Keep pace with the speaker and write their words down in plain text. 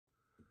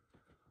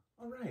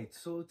All right,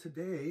 so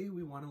today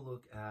we want to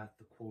look at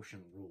the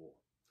quotient rule.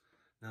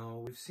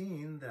 Now, we've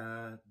seen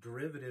that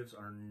derivatives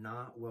are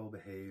not well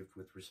behaved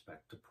with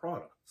respect to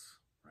products,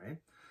 right?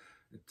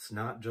 It's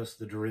not just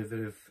the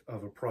derivative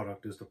of a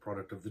product is the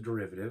product of the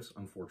derivatives,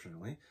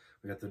 unfortunately.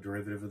 We got the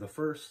derivative of the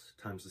first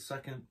times the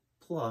second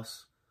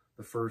plus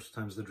the first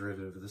times the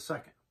derivative of the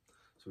second.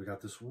 So we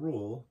got this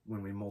rule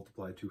when we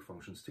multiply two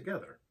functions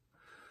together.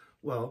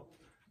 Well,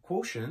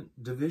 quotient,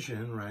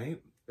 division,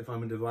 right? If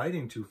I'm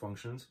dividing two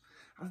functions,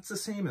 it's the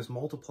same as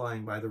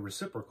multiplying by the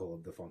reciprocal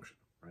of the function,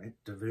 right?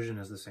 Division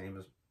is the same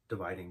as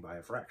dividing by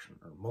a fraction,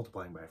 or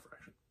multiplying by a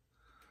fraction.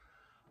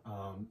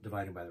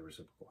 Dividing by the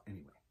reciprocal,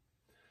 anyway.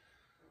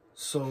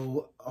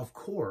 So, of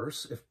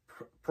course, if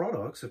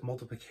if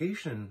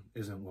multiplication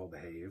isn't well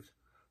behaved,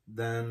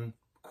 then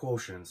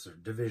quotients or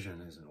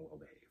division isn't well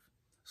behaved.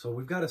 So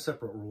we've got a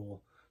separate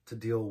rule to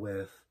deal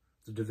with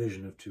the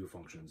division of two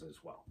functions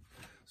as well.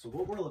 So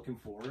what we're looking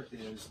for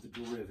is the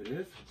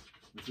derivative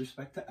with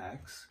respect to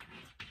x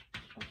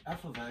of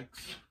f of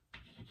x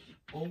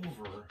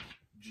over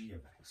g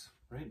of x,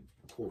 right?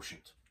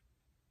 Quotient.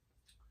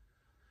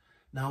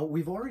 Now,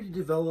 we've already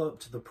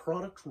developed the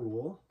product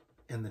rule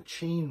and the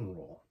chain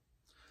rule.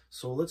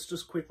 So let's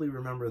just quickly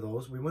remember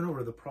those. We went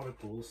over the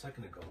product rule a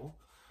second ago.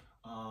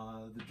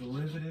 The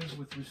derivative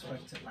with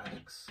respect to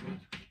x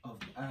of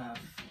f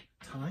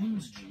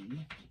times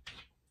g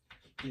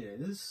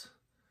is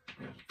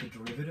the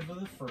derivative of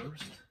the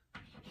first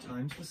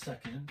times the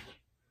second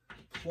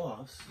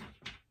plus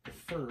the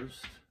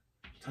first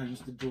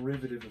times the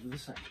derivative of the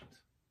second.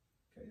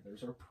 Okay,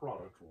 there's our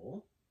product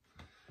rule.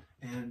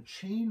 And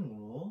chain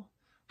rule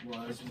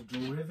was the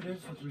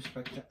derivative with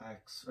respect to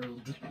x, or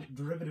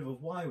derivative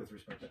of y with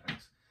respect to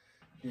x,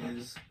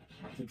 is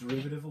the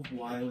derivative of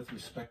y with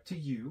respect to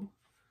u,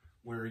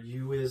 where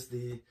u is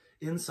the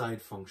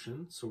inside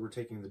function, so we're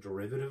taking the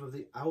derivative of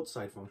the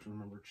outside function.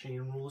 Remember,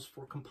 chain rule is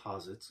for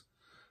composites,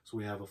 so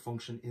we have a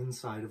function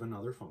inside of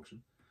another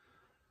function.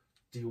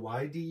 dy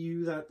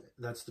du,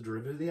 that's the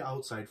derivative of the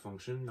outside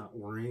function, not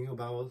worrying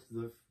about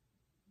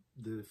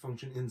the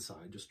function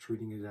inside, just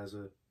treating it as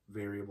a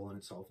variable in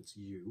itself, it's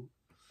u.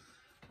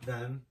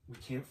 Then we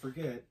can't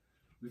forget,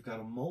 we've got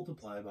to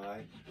multiply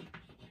by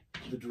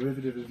the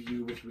derivative of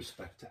u with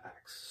respect to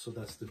x. So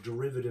that's the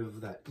derivative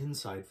of that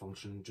inside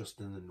function just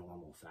in the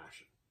normal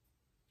fashion.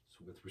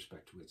 So with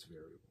respect to its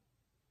variable.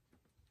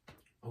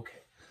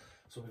 Okay,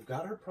 so we've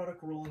got our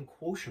product rule and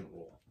quotient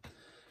rule.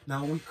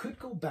 Now we could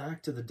go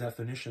back to the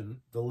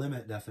definition, the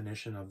limit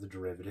definition of the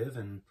derivative,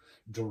 and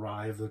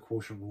derive the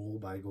quotient rule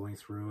by going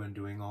through and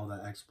doing all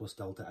the x plus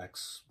delta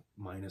x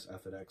minus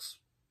f at x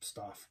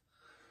stuff.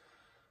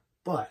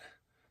 But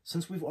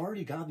since we've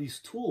already got these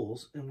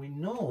tools and we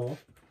know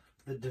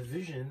that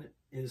division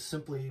is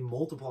simply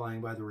multiplying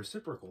by the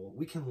reciprocal,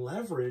 we can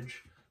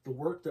leverage the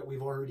work that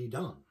we've already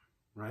done,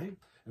 right?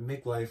 And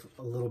make life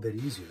a little bit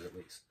easier at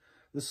least.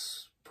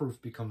 This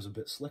proof becomes a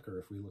bit slicker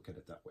if we look at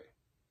it that way.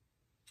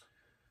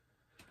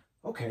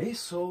 Okay,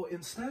 so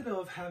instead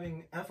of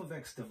having f of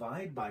x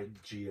divide by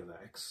g of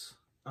x,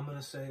 I'm going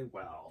to say,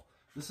 well,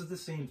 this is the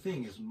same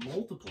thing as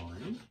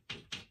multiplying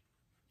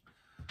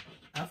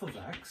f of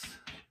x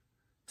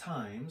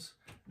times,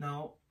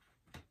 now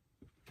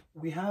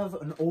we have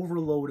an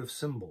overload of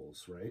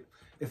symbols, right?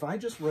 If I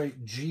just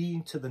write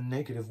g to the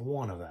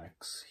 -1 of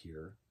x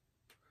here,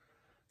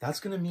 that's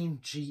going to mean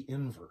g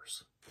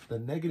inverse. The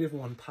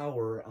 -1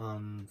 power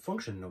on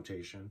function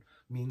notation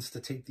means to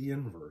take the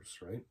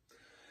inverse, right?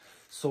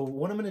 So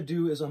what I'm going to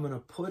do is I'm going to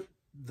put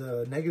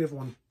the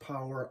 -1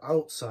 power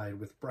outside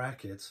with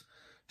brackets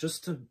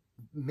just to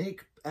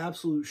make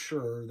absolute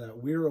sure that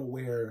we're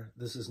aware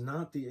this is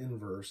not the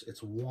inverse,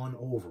 it's 1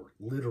 over,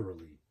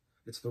 literally.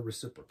 It's the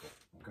reciprocal,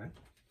 okay?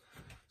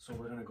 So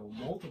we're going to go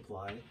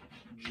multiply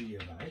g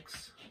of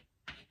x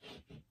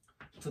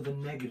to the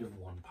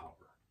 -1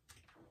 power.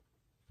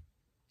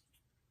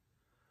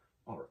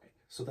 All right,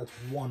 so that's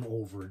 1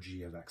 over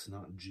g of x,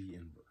 not g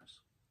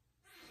inverse.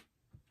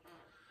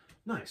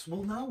 Nice.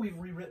 Well, now we've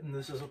rewritten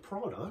this as a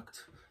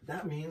product.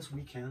 That means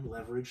we can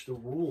leverage the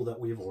rule that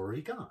we've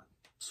already got.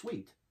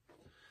 Sweet.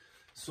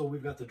 So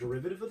we've got the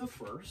derivative of the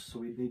first, so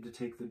we need to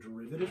take the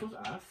derivative of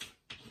f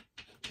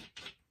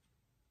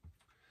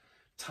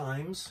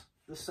times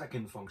the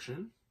second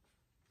function.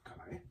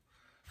 Okay.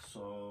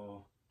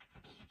 So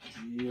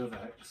g of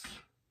x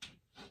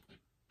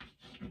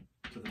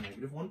to the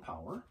 -1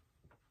 power.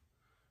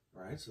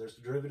 All right, so there's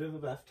the derivative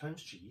of f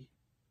times g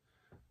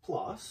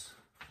plus,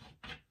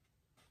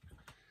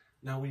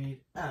 now we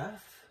need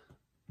f,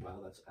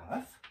 well, that's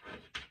f,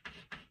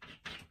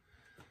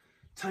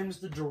 times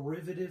the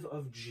derivative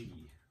of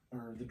g,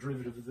 or the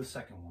derivative of the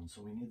second one.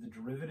 So we need the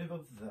derivative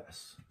of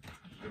this,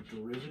 the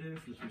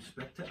derivative with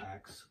respect to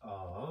x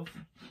of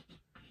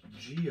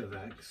g of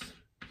x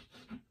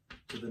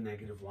to the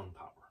 -1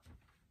 power.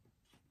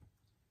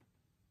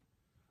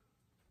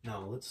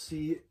 Now let's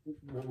see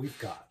what we've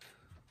got.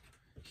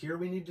 Here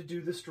we need to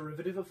do this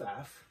derivative of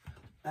f.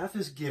 F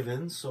is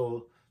given,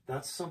 so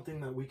that's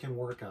something that we can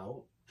work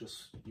out.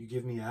 Just, you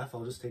give me f,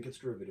 I'll just take its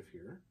derivative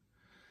here.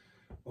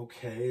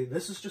 Okay,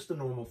 this is just a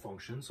normal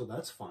function, so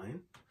that's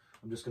fine.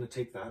 I'm just going to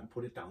take that and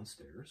put it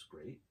downstairs.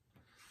 Great.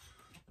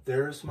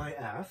 There's my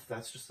f.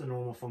 That's just a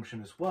normal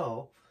function as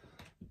well.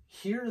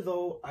 Here,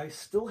 though, I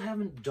still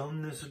haven't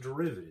done this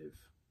derivative.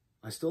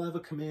 I still have a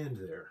command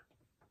there,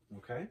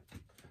 okay?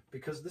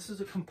 Because this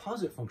is a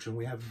composite function.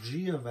 We have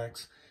g of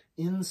x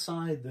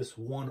inside this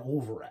 1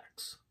 over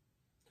x,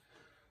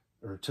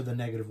 or to the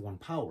 -1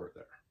 power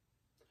there.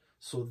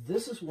 So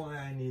this is why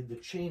I need the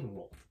chain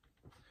rule.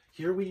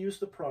 Here we use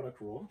the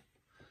product rule,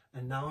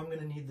 and now I'm going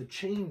to need the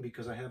chain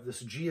because I have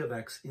this g of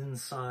x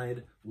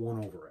inside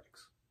 1 over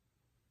x.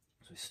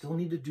 So I still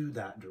need to do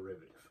that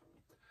derivative.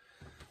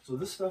 So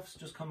this stuff's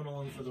just coming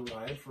along for the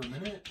ride for a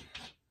minute.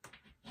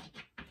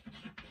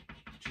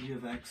 G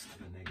of x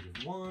to the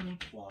 -1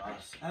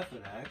 plus f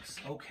of x.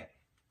 Okay,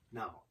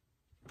 now,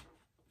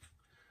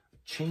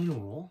 chain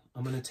rule,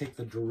 I'm going to take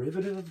the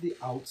derivative of the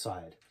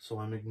outside. So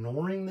I'm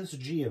ignoring this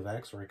g of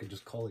x, or I could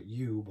just call it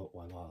u, but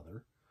why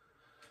bother?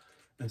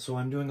 And so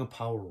I'm doing a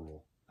power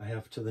rule. I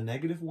have to the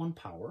 -1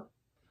 power,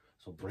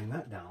 so bring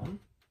that down.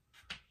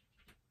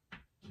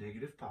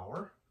 Negative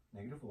power,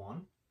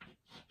 -1.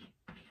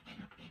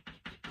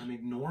 I'm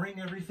ignoring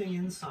everything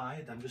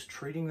inside. I'm just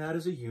treating that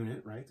as a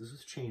unit, right? This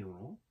is chain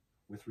rule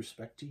with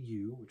respect to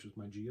u, which is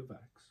my g of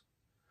x.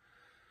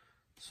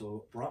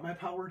 So brought my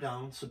power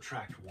down,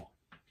 subtract 1.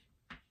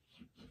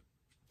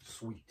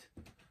 Sweet.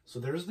 So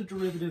there's the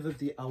derivative of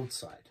the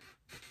outside.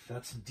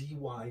 That's dy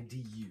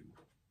du.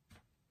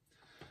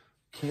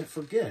 Can't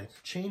forget,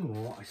 chain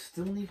rule, I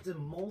still need to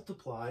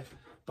multiply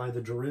by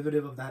the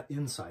derivative of that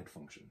inside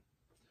function.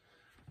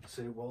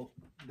 Say, well,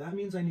 that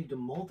means I need to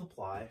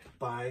multiply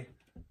by,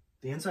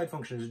 the inside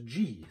function is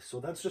g, so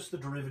that's just the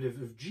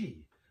derivative of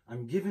g.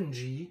 I'm given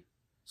g,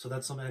 so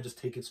that's something I just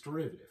take its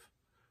derivative.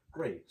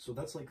 Great, so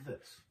that's like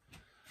this.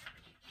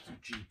 So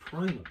g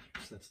prime of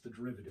x, that's the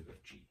derivative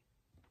of g.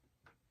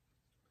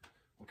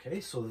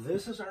 Okay, so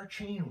this is our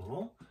chain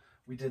rule.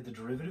 We did the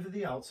derivative of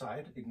the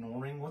outside,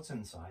 ignoring what's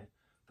inside,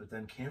 but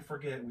then can't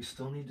forget we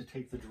still need to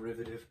take the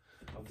derivative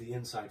of the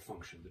inside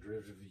function, the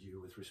derivative of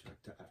u with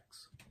respect to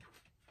x.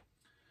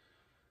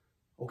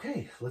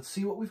 Okay, let's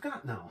see what we've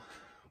got now.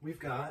 We've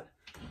got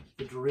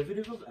the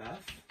derivative of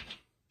f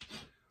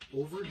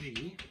over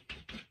g,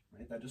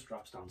 right? That just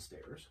drops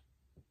downstairs.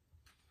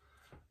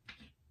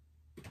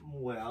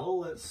 Well,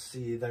 let's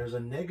see, there's a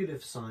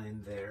negative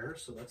sign there,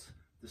 so that's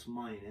this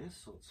minus,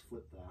 so let's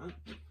flip that.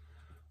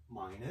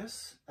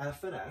 Minus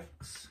f at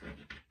x.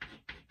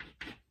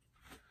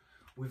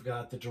 We've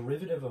got the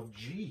derivative of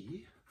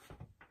g.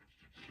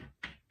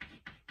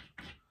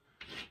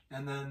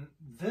 And then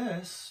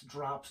this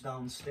drops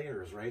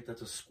downstairs, right?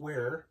 That's a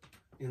square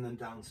and then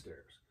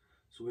downstairs.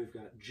 So we've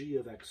got g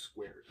of x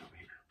squared down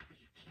here.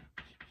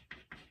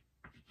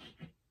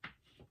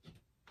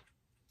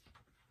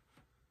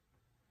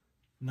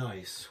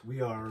 Nice.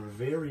 We are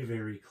very,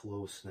 very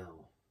close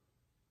now.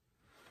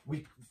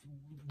 We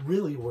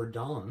really were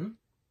done.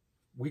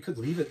 We could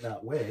leave it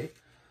that way,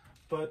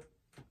 but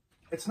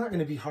it's not going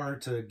to be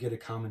hard to get a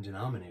common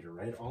denominator,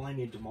 right? All I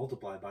need to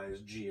multiply by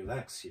is g of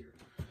x here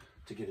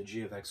to get a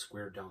g of x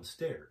squared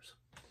downstairs.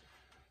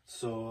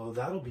 So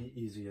that'll be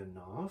easy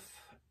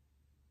enough.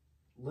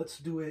 Let's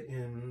do it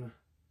in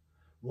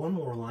one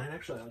more line.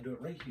 Actually, I'll do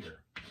it right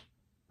here.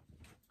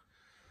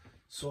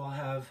 So I'll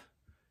have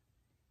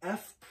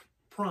f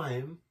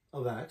prime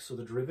of x, so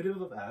the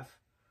derivative of f,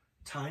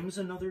 times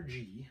another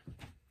g.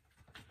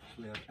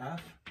 So we have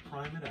f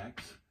prime at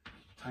x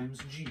times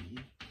g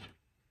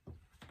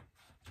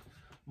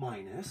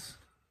minus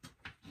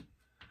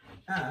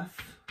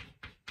f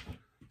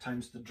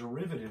times the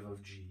derivative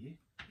of g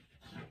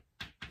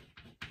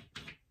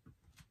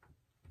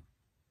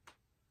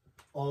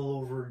all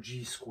over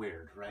g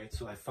squared, right?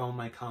 So I found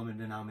my common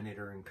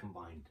denominator and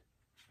combined.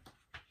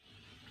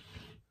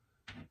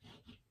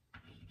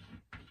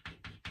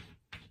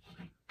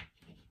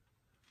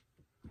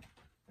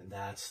 And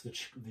that's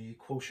the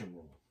quotient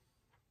rule.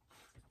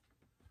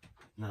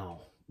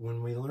 Now,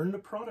 when we learned the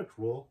product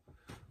rule,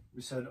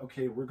 we said,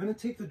 okay, we're going to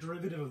take the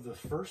derivative of the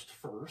first,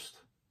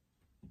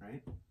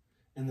 right?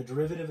 And the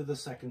derivative of the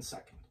second.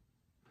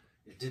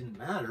 It didn't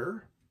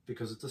matter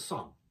because it's a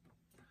sum.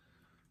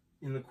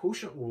 In the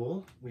quotient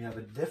rule, we have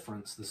a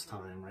difference this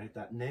time, right?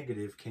 That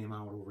negative came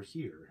out over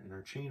here in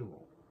our chain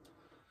rule.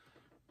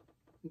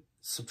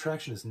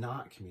 Subtraction is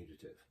not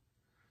commutative,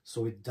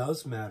 so it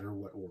does matter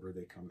what order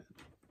they come in.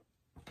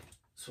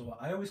 So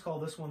I always call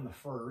this one the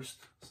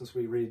first, since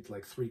we read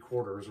like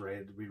 3/4,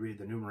 right? We read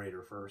the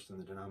numerator first and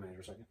the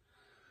denominator second.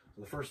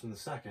 So the first and the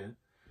second.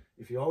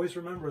 If you always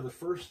remember the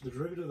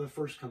derivative of the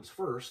first comes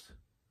first,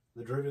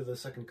 the derivative of the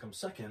second comes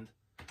second,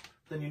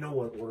 then you know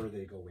what order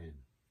they go in,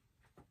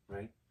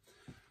 right?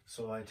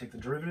 So I take the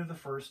derivative of the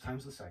first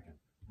times the second,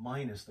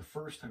 minus the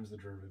first times the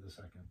derivative of the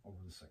second over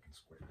the second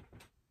squared.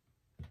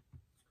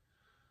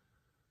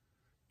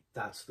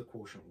 That's the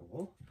quotient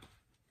rule.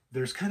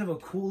 There's kind of a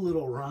cool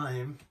little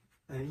rhyme,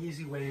 an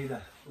easy way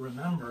to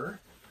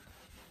remember.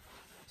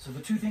 So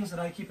the two things that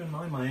I keep in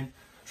my mind,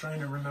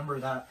 trying to remember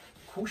that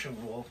quotient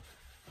rule,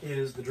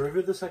 is the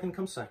derivative of the second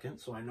comes second,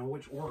 so I know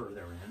which order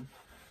they're in.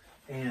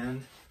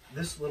 And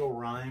this little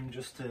rhyme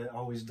just to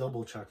always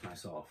double check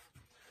myself.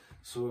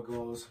 So it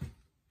goes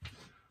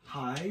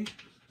high,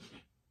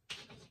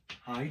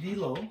 high D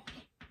low,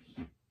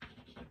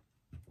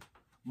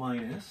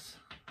 minus,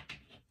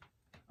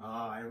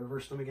 I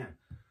reversed them again.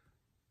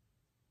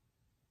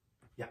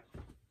 Yeah,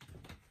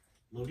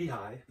 low D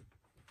high,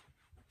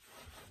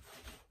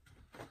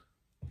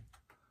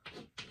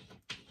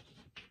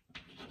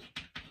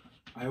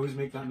 I always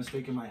make that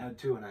mistake in my head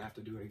too, and I have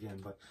to do it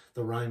again, but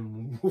the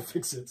rhyme will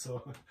fix it.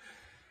 So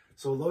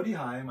low D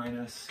high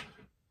minus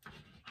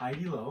high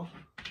D low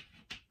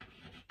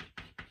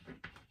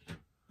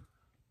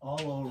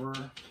all over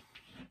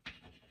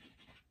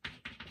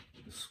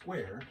the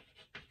square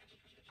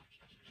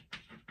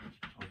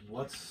of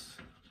what's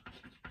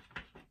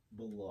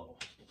below.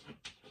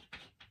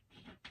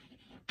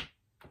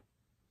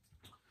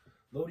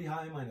 Low D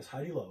high minus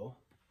high D low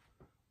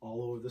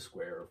all over the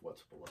square of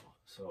what's below.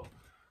 So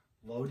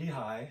low D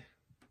high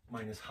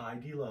minus high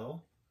D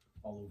low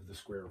all over the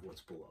square of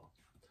what's below.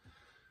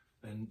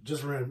 And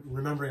just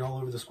remembering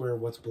all over the square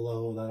of what's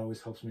below, that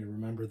always helps me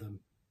remember the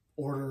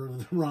order of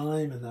the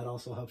rhyme, and that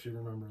also helps you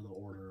remember the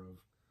order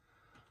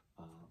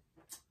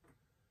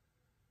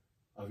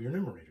of your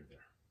numerator there.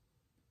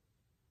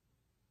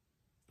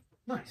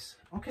 Nice.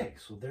 Okay,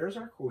 so there's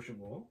our quotient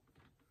rule.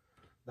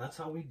 That's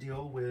how we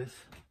deal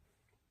with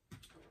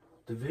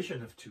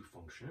division of two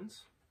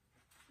functions.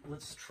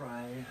 Let's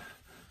try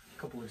a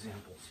couple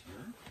examples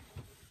here.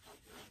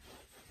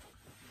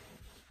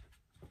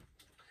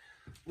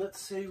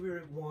 Let's say we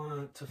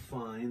want to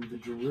find the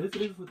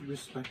derivative with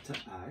respect to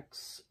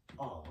x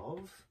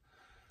of,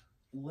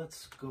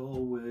 let's go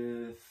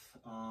with,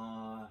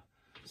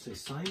 say,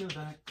 sine of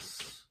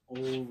x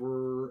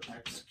over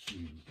x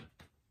cubed.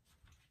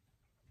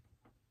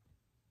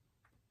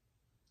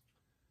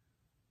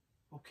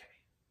 Okay.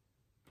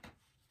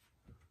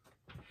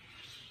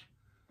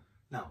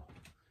 Now,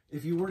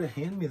 if you were to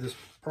hand me this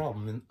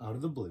problem out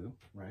of the blue,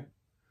 right,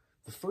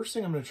 the first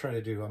thing I'm going to try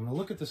to do, I'm going to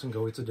look at this and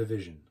go, it's a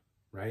division,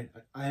 right?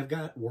 I have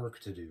got work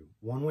to do,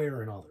 one way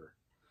or another.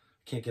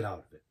 Can't get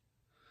out of it.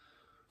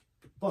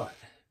 But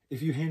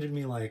if you handed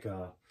me like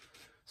a,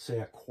 say,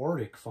 a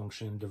quartic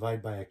function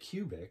divided by a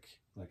cubic,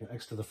 like an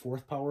x to the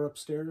fourth power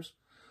upstairs,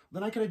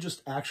 then I could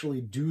just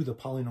actually do the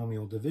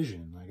polynomial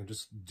division. I could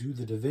just do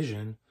the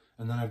division,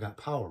 and then I've got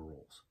power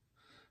rules.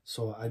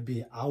 So I'd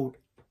be out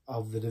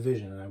of the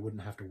division, and I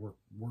wouldn't have to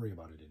worry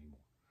about it anymore.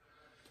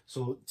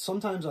 So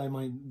sometimes I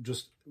might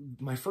just,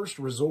 my first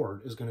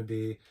resort is going to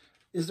be,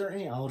 is there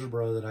any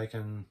algebra that I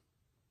can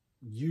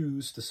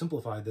use to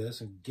simplify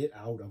this and get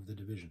out of the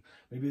division?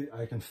 Maybe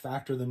I can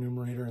factor the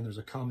numerator and there's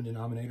a common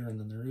denominator and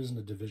then there isn't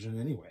a division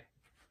anyway,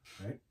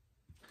 right?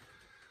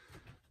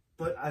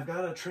 But I've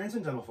got a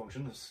transcendental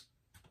function, this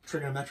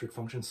trigonometric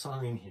function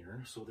sine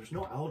here, so there's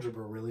no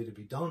algebra really to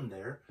be done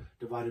there,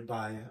 divided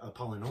by a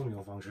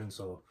polynomial function,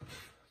 so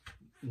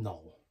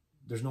no,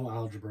 there's no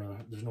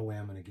algebra, there's no way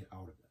I'm going to get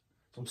out of it.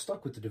 So I'm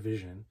stuck with the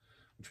division,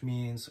 which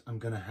means I'm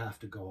going to have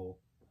to go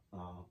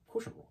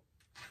quotient rule.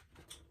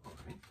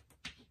 Okay.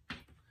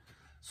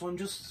 So I'm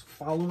just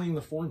following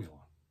the formula.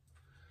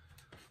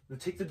 I'm going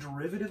to take the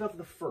derivative of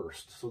the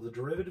first, so the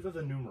derivative of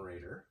the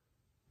numerator.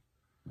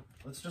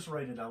 Let's just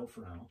write it out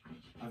for now.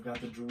 I've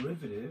got the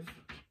derivative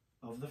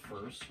of the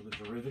first, so the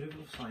derivative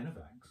of sine of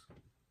x,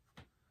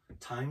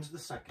 times the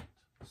second,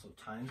 so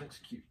times x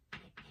cubed,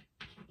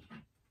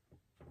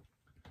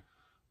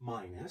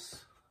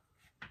 minus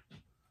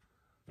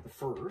the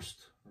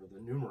first, or the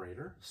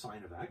numerator,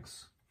 sine of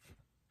x,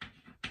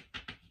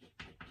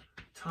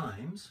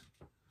 times,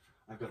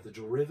 I've got the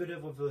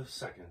derivative of the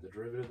second, the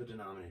derivative of the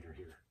denominator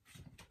here.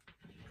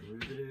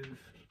 Derivative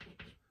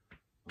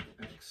of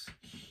x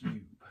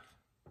cubed.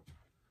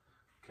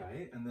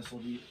 Okay, and this will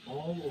be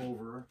all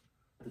over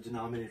the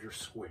denominator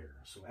square.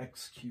 So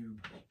x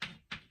cubed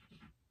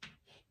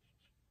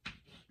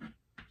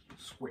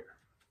square.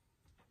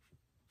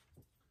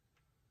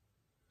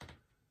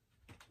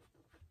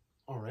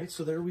 All right,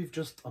 so there we've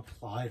just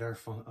applied our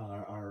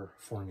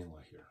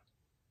formula here.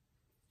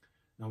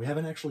 Now, we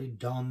haven't actually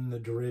done the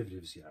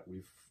derivatives yet.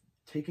 We've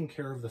taken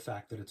care of the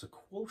fact that it's a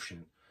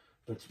quotient,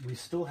 but we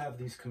still have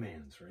these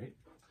commands, right?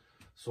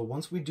 So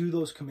once we do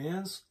those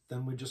commands,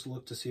 then we just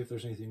look to see if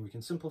there's anything we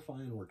can simplify,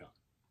 and we're done.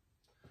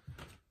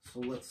 So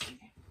let's see.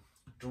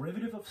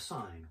 Derivative of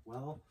sine.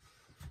 Well,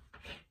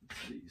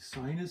 let's see.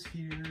 Sine is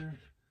here,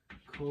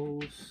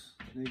 cos,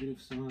 negative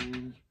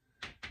sine,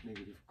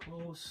 negative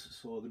cos.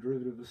 So the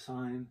derivative of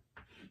sine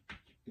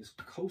is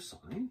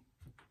cosine.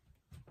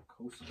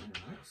 Cosine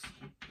of x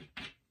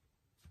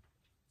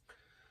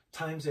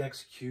times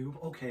x cubed.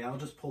 Okay, I'll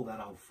just pull that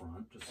out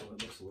front just so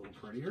it looks a little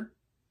prettier.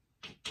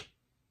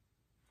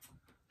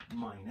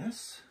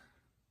 Minus,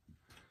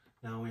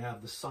 now we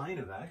have the sine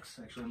of x.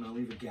 Actually, I'm going to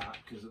leave a gap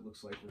because it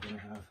looks like we're going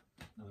to have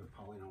another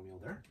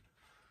polynomial there.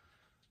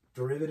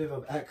 Derivative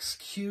of x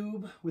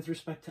cubed with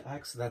respect to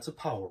x, that's a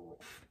power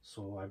rule.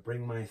 So I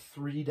bring my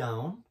 3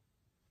 down,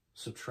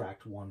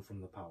 subtract 1 from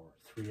the power,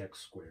 3x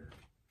squared.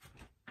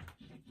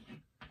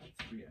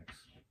 3x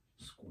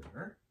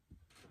squared.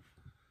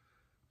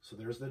 So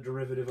there's the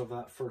derivative of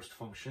that first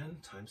function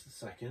times the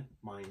second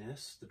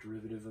minus the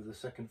derivative of the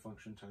second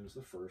function times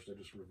the first. I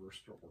just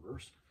reversed their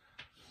orders.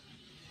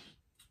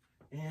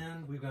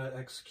 And we've got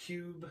x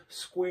cubed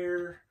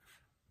squared,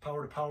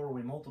 power to power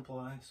we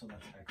multiply, so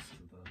that's x to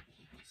the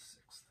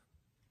 6th.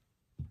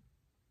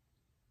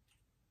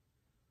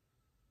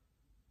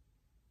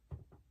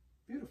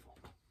 Beautiful.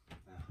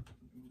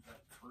 Move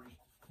that 3.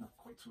 Not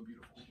quite so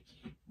beautiful.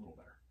 A little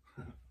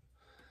better.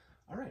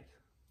 All right.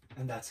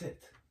 And that's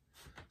it.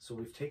 So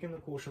we've taken the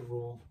quotient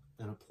rule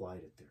and applied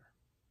it there.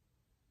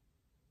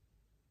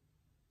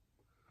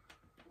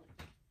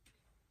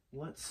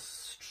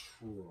 Let's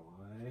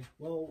try,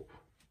 well,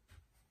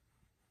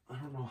 I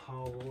don't know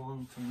how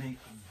long to make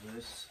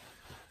this,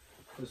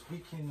 because we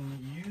can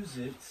use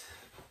it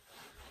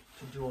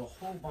to do a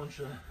whole bunch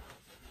of,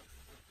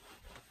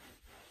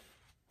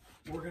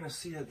 we're going to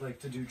see it like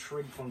to do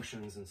trig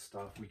functions and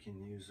stuff, we can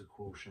use a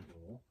quotient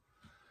rule.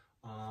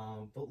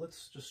 But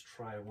let's just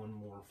try one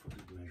more for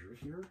good measure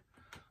here.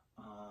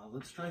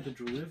 Let's try the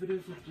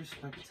derivative with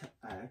respect to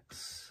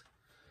x.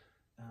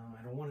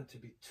 I don't want it to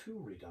be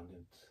too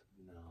redundant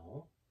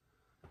now.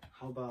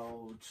 How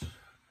about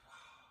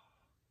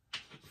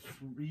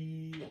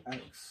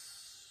 3x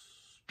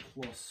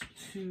plus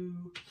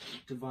 2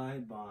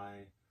 divided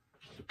by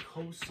the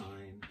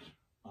cosine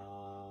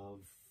of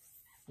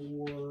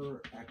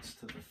 4x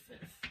to the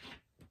 5th.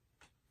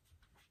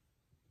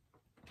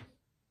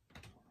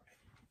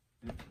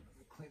 All right, let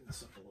me clean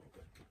this up a little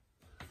bit.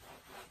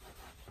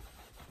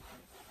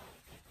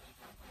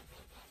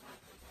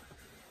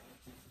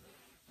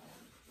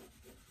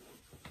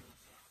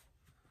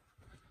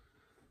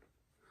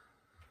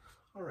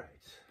 All right,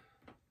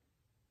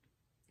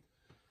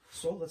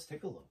 so let's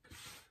take a look.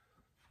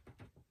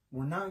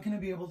 We're not going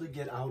to be able to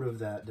get out of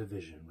that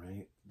division,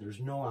 right? There's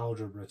no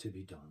algebra to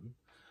be done.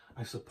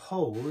 I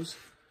suppose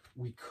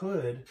we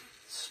could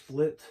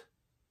split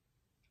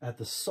at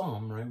the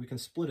sum, right? We can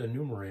split a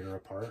numerator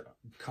apart,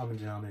 common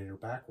denominator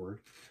backward,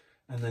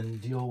 and then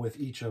deal with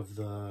each of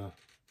the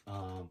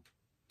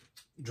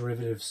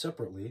derivatives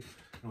separately.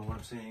 And what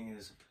I'm saying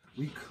is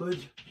we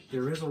could,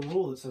 there is a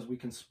rule that says we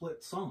can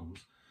split sums.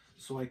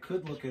 So I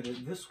could look at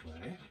it this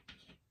way.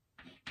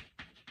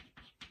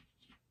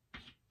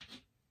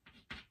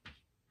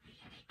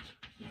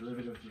 The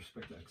derivative with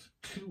respect to x,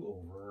 2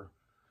 over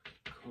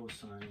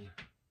cosine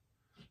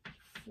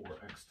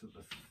 4x to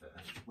the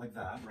 5th, like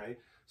that, right?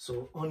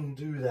 So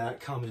undo that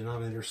common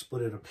denominator,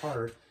 split it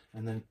apart,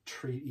 and then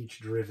treat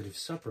each derivative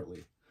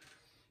separately.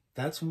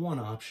 That's one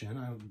option.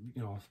 I,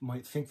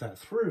 might think that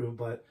through,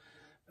 but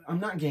I'm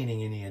not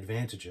gaining any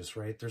advantages,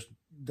 right?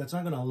 That's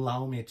not going to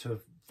allow me to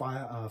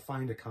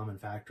find a common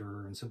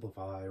factor and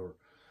simplify or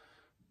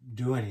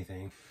do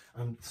anything.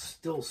 I'm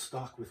still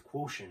stuck with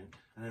quotient,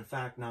 and in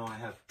fact now I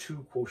have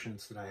 2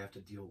 quotients that I have to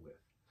deal with.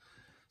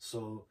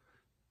 So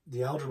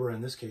the algebra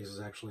in this case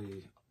is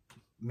actually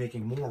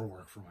making more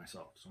work for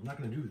myself, so I'm not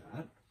going to do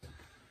that.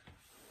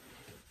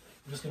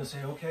 I'm just going to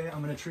say, okay,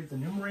 I'm going to treat the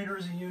numerator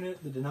as a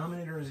unit, the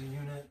denominator as a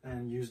unit,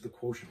 and use the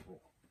quotient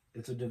rule.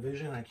 It's a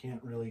division, I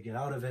can't really get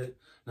out of it,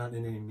 not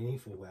in any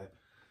meaningful way,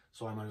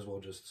 so I might as well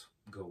just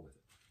go with it.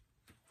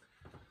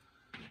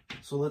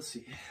 So let's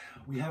see,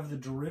 we have the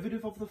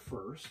derivative of the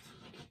first,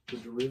 the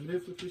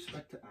derivative with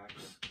respect to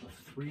x of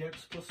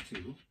 3x plus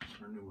 2,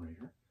 our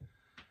numerator,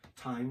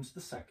 times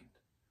the second,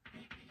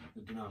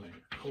 the denominator,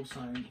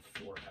 cosine of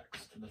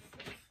 4x to the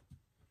 5th,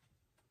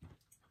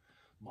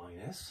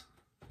 minus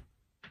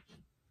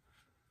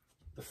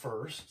the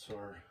first, so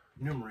our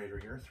numerator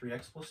here,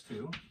 3x plus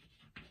 2,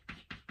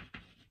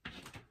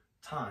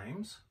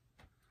 times,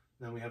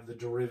 then we have the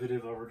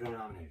derivative of our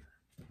denominator,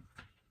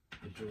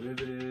 the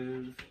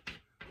derivative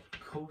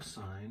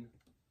cosine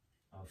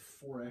of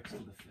 4x to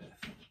the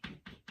 5th.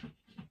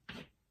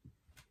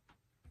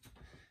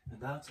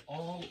 And that's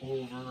all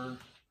over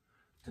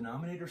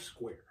denominator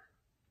square.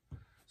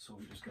 So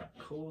we just got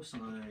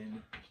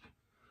cosine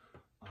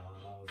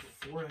of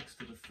 4x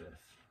to the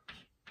 5th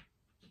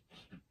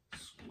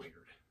squared.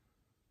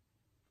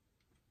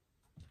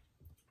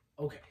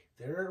 Okay,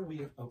 there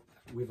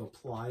we've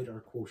applied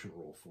our quotient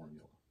rule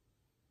formula.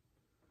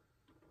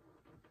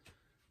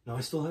 Now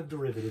I still have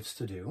derivatives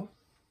to do.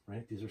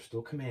 Right? These are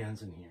still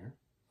commands in here.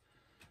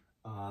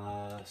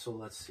 So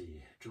let's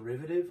see.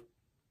 Derivative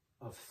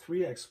of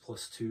 3x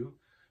plus 2.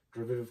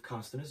 Derivative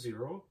constant is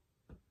 0.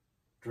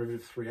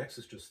 Derivative of 3x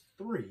is just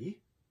 3.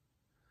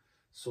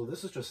 So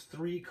this is just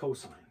 3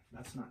 cosine.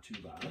 That's not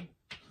too bad.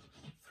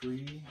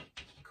 3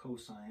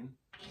 cosine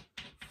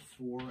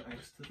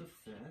 4x to the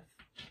 5th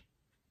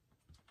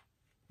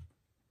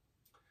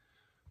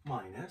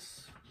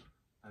minus,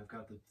 I've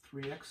got the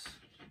 3x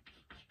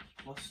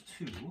plus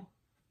 2.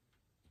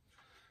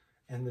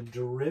 And the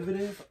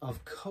derivative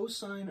of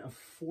cosine of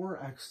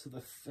 4x to the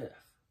 5th.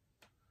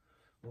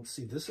 Let's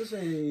see, this is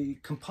a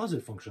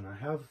composite function. I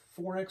have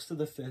 4x to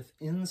the 5th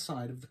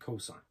inside of the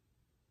cosine.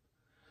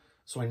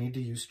 So I need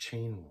to use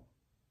chain rule.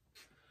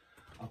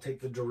 I'll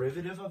take the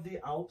derivative of the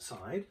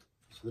outside.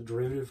 So the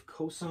derivative of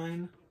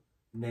cosine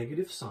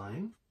negative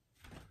sign.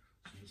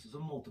 So this is a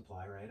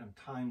multiply, right? I'm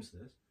times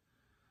this.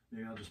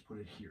 Maybe I'll just put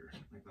it here,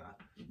 like that.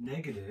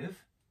 Negative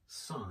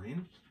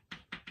sign,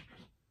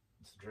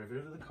 it's the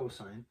derivative of the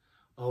cosine,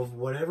 of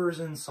whatever's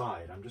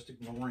inside. I'm just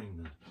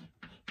ignoring the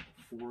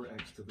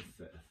 4x to the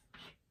 5th.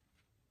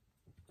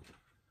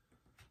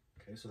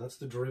 Okay, so that's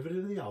the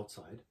derivative of the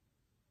outside,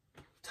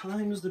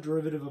 times the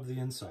derivative of the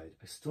inside.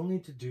 I still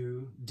need to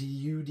do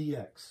du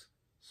dx.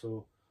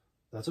 So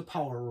that's a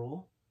power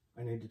rule.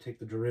 I need to take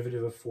the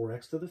derivative of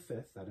 4x to the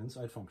 5th, that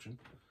inside function.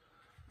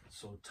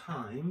 So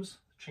times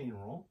chain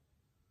rule,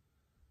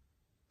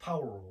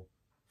 power rule.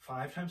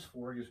 5 times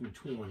 4 gives me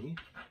 20.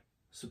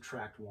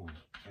 Subtract 1,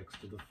 x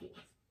to the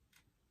 4th.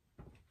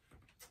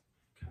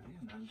 Okay,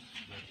 and then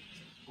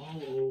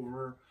all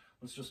over.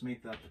 Let's just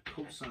make that the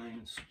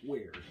cosine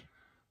squared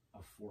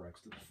of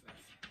 4x to the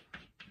 5th.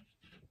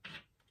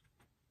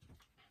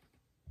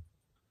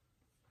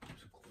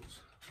 So close.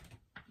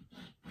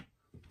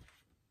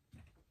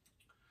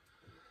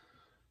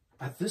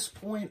 At this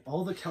point,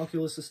 all the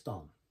calculus is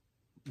done.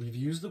 We've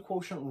used the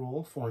quotient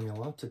rule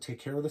formula to take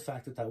care of the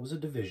fact that that was a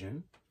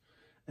division.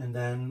 And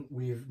then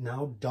we've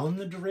now done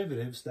the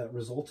derivatives that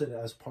resulted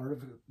as part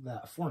of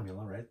that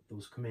formula, right?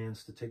 Those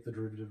commands to take the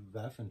derivative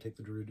of f and take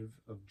the derivative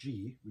of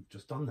g. We've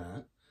just done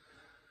that.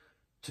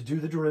 To do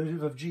the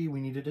derivative of g, we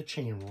needed a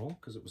chain rule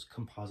because it was a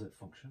composite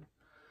function.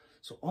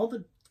 So all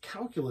the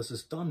calculus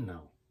is done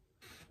now.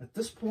 At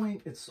this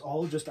point, it's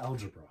all just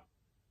algebra.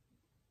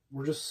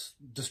 We're just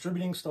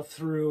distributing stuff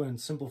through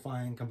and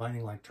simplifying,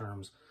 combining like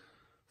terms.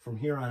 From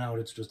here on out,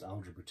 it's just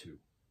algebra 2,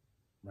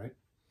 right?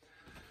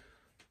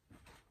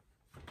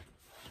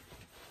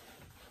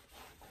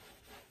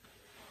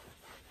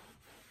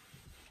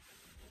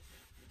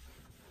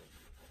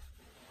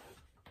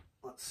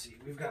 Let's see,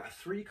 we've got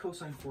 3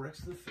 cosine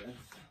 4x to the 5th.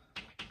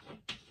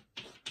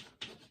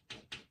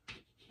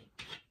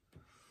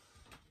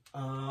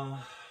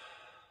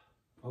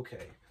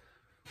 Okay,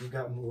 we've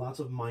got lots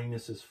of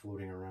minuses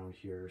floating around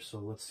here. So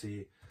let's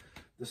see,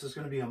 this is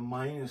going to be a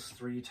minus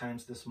 3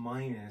 times this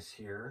minus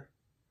here.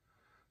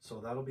 So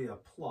that'll be a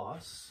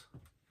plus.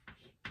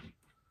 Let's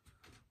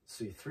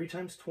see, 3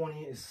 times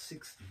 20 is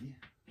 60.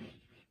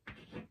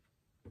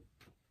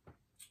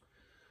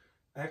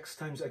 X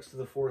times x to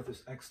the 4th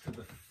is x to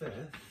the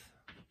 5th.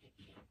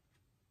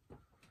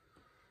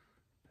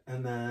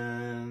 And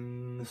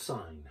then the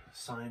sine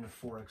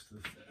of 4x to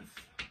the 5th.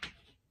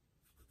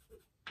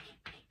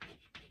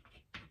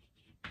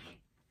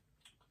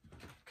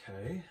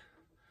 Okay,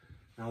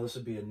 now this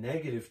would be a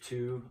negative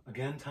 2,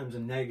 again times a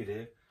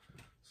negative,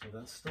 so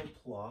that's still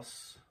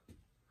plus.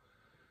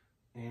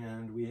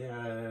 And we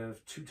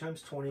have 2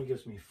 times 20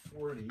 gives me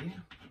 40.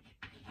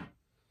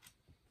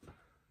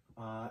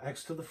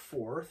 X to the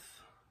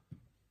 4th,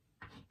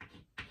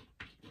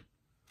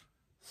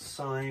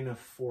 sine of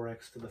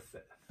 4x to the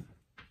 5th.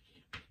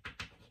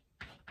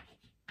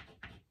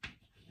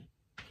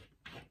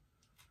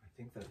 I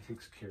think that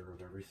takes care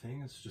of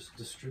everything. It's just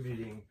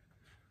distributing,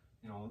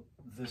 you know,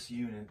 this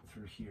unit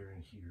through here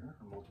and here,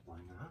 or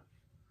multiplying that.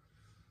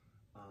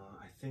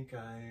 I think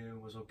I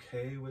was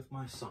okay with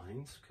my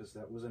signs, because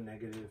that was a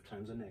negative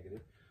times a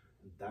negative,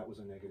 and that was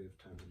a negative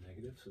times a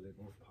negative, so they're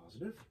both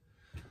positive.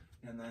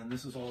 And then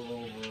this is all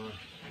over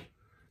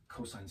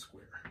cosine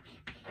square.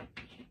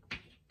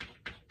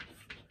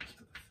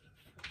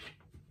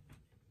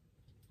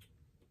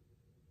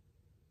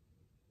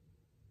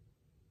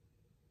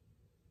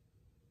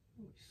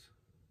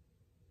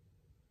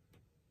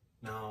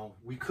 Now,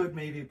 we could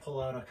maybe pull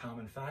out a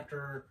common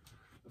factor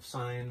of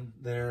sine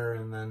there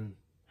and then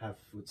have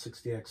with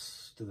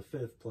 60x to the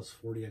 5th plus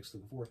 40x to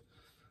the 4th,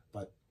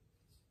 but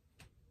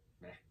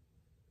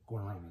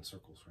going around in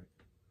circles, right?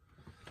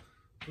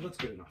 So that's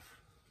good enough.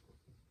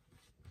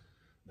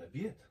 That'd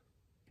be it.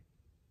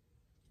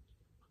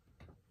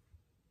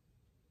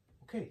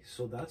 Okay,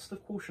 so that's the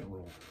quotient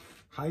rule.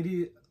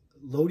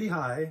 Low d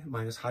high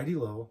minus high d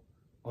low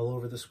all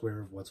over the square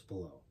of what's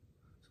below.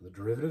 So the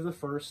derivative of the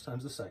first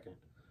times the second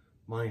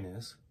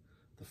minus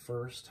the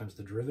first times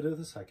the derivative of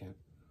the second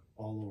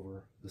all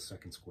over the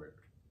second squared.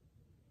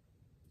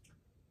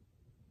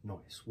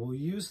 Nice. We'll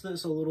use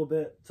this a little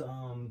bit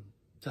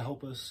to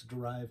help us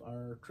derive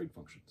our trig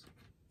functions.